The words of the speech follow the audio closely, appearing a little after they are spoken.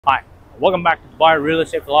Welcome back to Dubai Real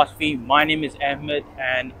Estate Philosophy. My name is Ahmed,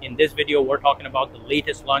 and in this video we're talking about the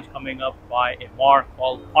latest launch coming up by Emaar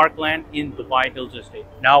called Parkland in Dubai Hills Estate.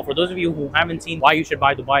 Now, for those of you who haven't seen why you should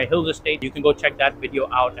buy Dubai Hills Estate, you can go check that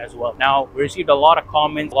video out as well. Now, we received a lot of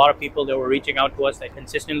comments, a lot of people that were reaching out to us that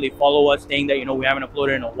consistently follow us, saying that we haven't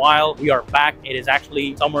uploaded in a while. We are back. It is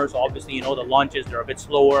actually summer, so obviously the launches, they're a bit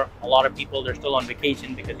slower. A lot of people, they're still on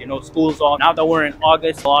vacation because school's off. Now that we're in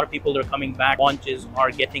August, a lot of people, they're coming back. Launches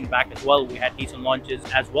are getting back as well. We had decent launches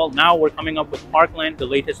as well. Now we're coming up with Parkland, the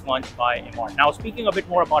latest launch by Emaar. Now, speaking a bit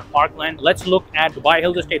more about Parkland, let's look at Dubai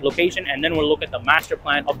Hills Estate location, and then we'll look at the master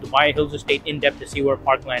plan of Dubai Hills Estate in depth to see where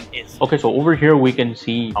Parkland is. Okay, so over here we can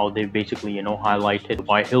see how they basically highlighted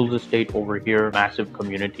Dubai Hills Estate over here, massive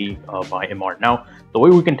community by Emaar. Now, the way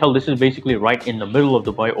we can tell, this is basically right in the middle of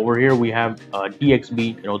Dubai. Over here we have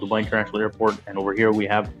DXB, Dubai International Airport, and over here we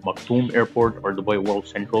have Maktoum Airport, or Dubai World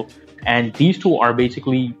Central. And these two are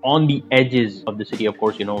basically on the edges of the city. Of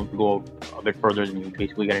course, go a bit further and you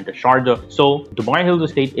basically get into Sharjah. So Dubai Hills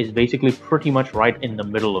Estate is basically pretty much right in the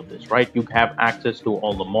middle of this, right? You have access to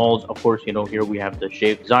all the malls. Of course, here we have the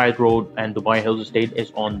Sheikh Zayed Road, and Dubai Hills Estate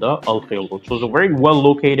is on the Al Khail Road. So it's very well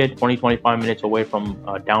located, 20-25 minutes away from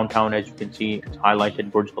downtown. As you can see, it's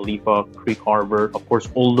highlighted Burj Khalifa, Creek Harbor, of course,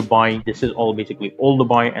 Old Dubai. This is all basically Old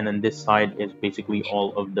Dubai, and then this side is basically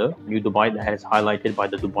all of the New Dubai that is highlighted by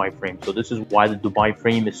the Dubai frame. So this is why the Dubai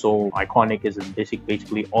frame is so iconic, is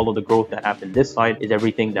basically all of the growth that happened this side is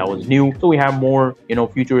everything that was new. So we have more,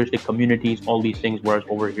 futuristic communities, all these things, whereas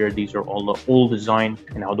over here, these are all the old design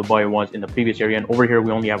and how Dubai was in the previous area. And over here,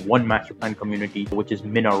 we only have one master plan community, which is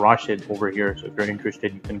Mina Rashid over here. So if you're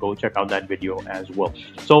interested, you can go check out that video as well.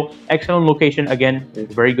 So excellent location, again,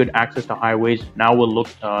 very good access to highways. Now we'll look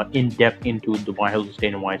in depth into Dubai Hills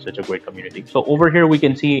Estate and why it's such a great community. So over here, we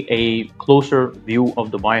can see a closer view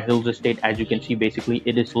of Dubai Hills Estate. As you can see, basically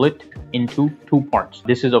it is split into two parts.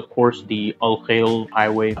 This is of course the Al Khail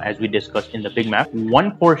highway, as we discussed in the big map.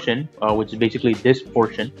 One portion, which is basically this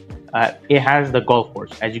portion, it has the golf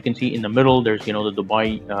course. As you can see in the middle, there's the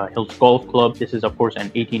Dubai Hills Golf Club. This is of course an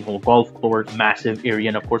 18-hole golf course, massive area.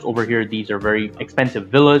 And of course over here, these are very expensive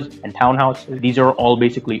villas and townhouses. These are all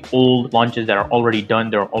basically old launches that are already done.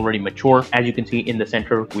 They're already mature. As you can see in the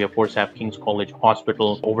center, we of course have King's College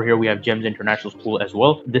Hospital. Over here we have Gems International School as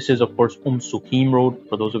well. This is of course Sukim Road,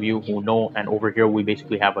 for those of you who know. And over here we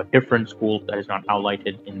basically have a different school that is not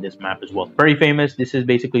highlighted in this map as well. Very famous. This is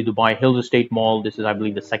basically Dubai Hills Estate Mall. This is, I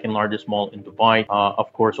believe, the second largest mall in Dubai.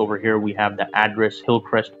 Of course, over here we have the address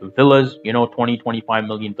Hillcrest Villas, 20-25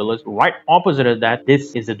 million villas. Right opposite of that,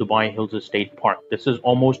 this is the Dubai Hills Estate Park. This is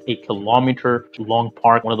almost a kilometer long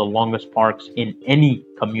park, one of the longest parks in any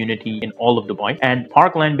community in all of Dubai. And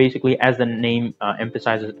Parkland, basically, as the name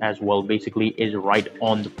emphasizes as well, basically is right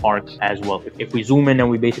on the park as well. If we zoom in and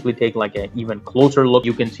we basically take like an even closer look,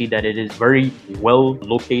 you can see that it is very well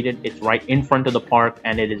located. It's right in front of the park,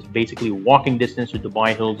 and it is basically walking distance to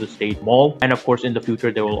Dubai Hills Estate Mall. And of course, in the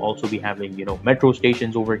future, they will also be having, metro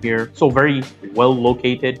stations over here. So very well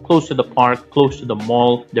located, close to the park, close to the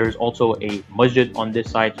mall. There's also a masjid on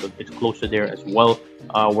this side, so it's close to there as well.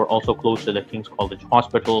 We're also close to the King's College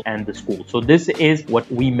Hospital and the school. So this is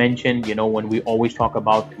what we mentioned, when we always talk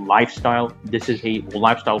about lifestyle. This is a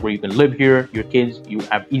lifestyle where you can live here, your kids, you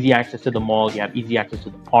have easy access to the mall, you have easy access to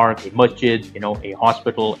the park, a masjid, a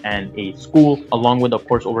hospital, and a school. Along with, of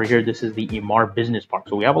course, over here, this is the Emaar Business Park.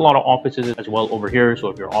 So we have a lot of offices as well over here. So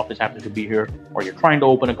if your office happens to be here, or you're trying to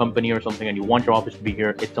open a company or something and you want your office to be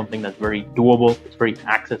here, it's something that's very doable. It's very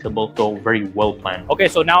accessible, so very well planned. Okay,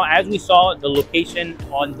 so now as we saw the location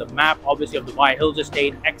on the map, obviously, of Dubai Hills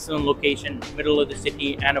Estate, excellent location, middle of the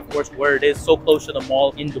city, and of course where it is so close to the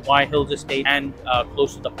mall in Dubai Hills Estate, and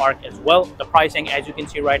close to the park as well. The pricing, as you can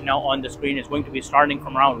see right now on the screen, is going to be starting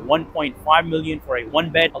from around 1.5 million for a one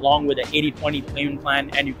bed, along with an 80/20 payment plan,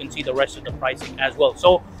 and you can see the rest of the pricing as well.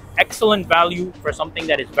 So excellent value for something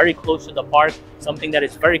that is very close to the park, something that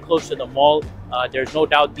is very close to the mall. There's no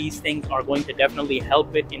doubt these things are going to definitely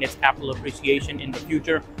help it in its capital appreciation in the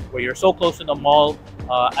future, where you're so close to the mall.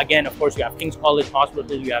 Again, of course, you have King's College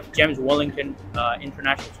Hospital, you have Gems Wellington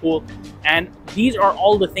International School, and these are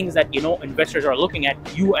all the things that investors are looking at.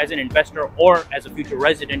 You as an investor or as a future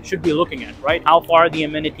resident should be looking at, right? How far are the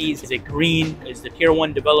amenities? Is it green? Is the tier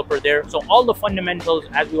 1 developer there? So all the fundamentals,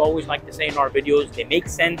 as we always like to say in our videos, they make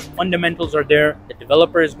sense. Fundamentals are there. The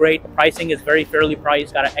developer is great. The pricing is very fairly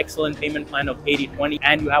priced. Got an excellent payment plan of 80/20,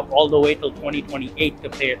 and you have all the way till 2028 to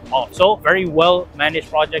pay it off. So very well managed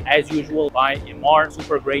project as usual by Emaar.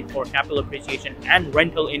 super great for capital appreciation and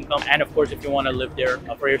rental income, and of course if you want to live there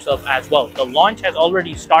for yourself as well. The launch has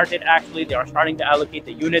already started. Actually, they are starting to allocate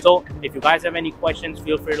the units. So if you guys have any questions,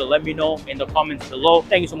 feel free to let me know in the comments below.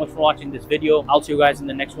 Thank you so much for watching this video. I'll see you guys in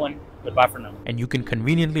the next one. Goodbye for now. And you can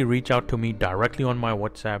conveniently reach out to me directly on my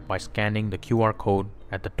WhatsApp by scanning the QR code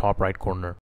at the top right corner.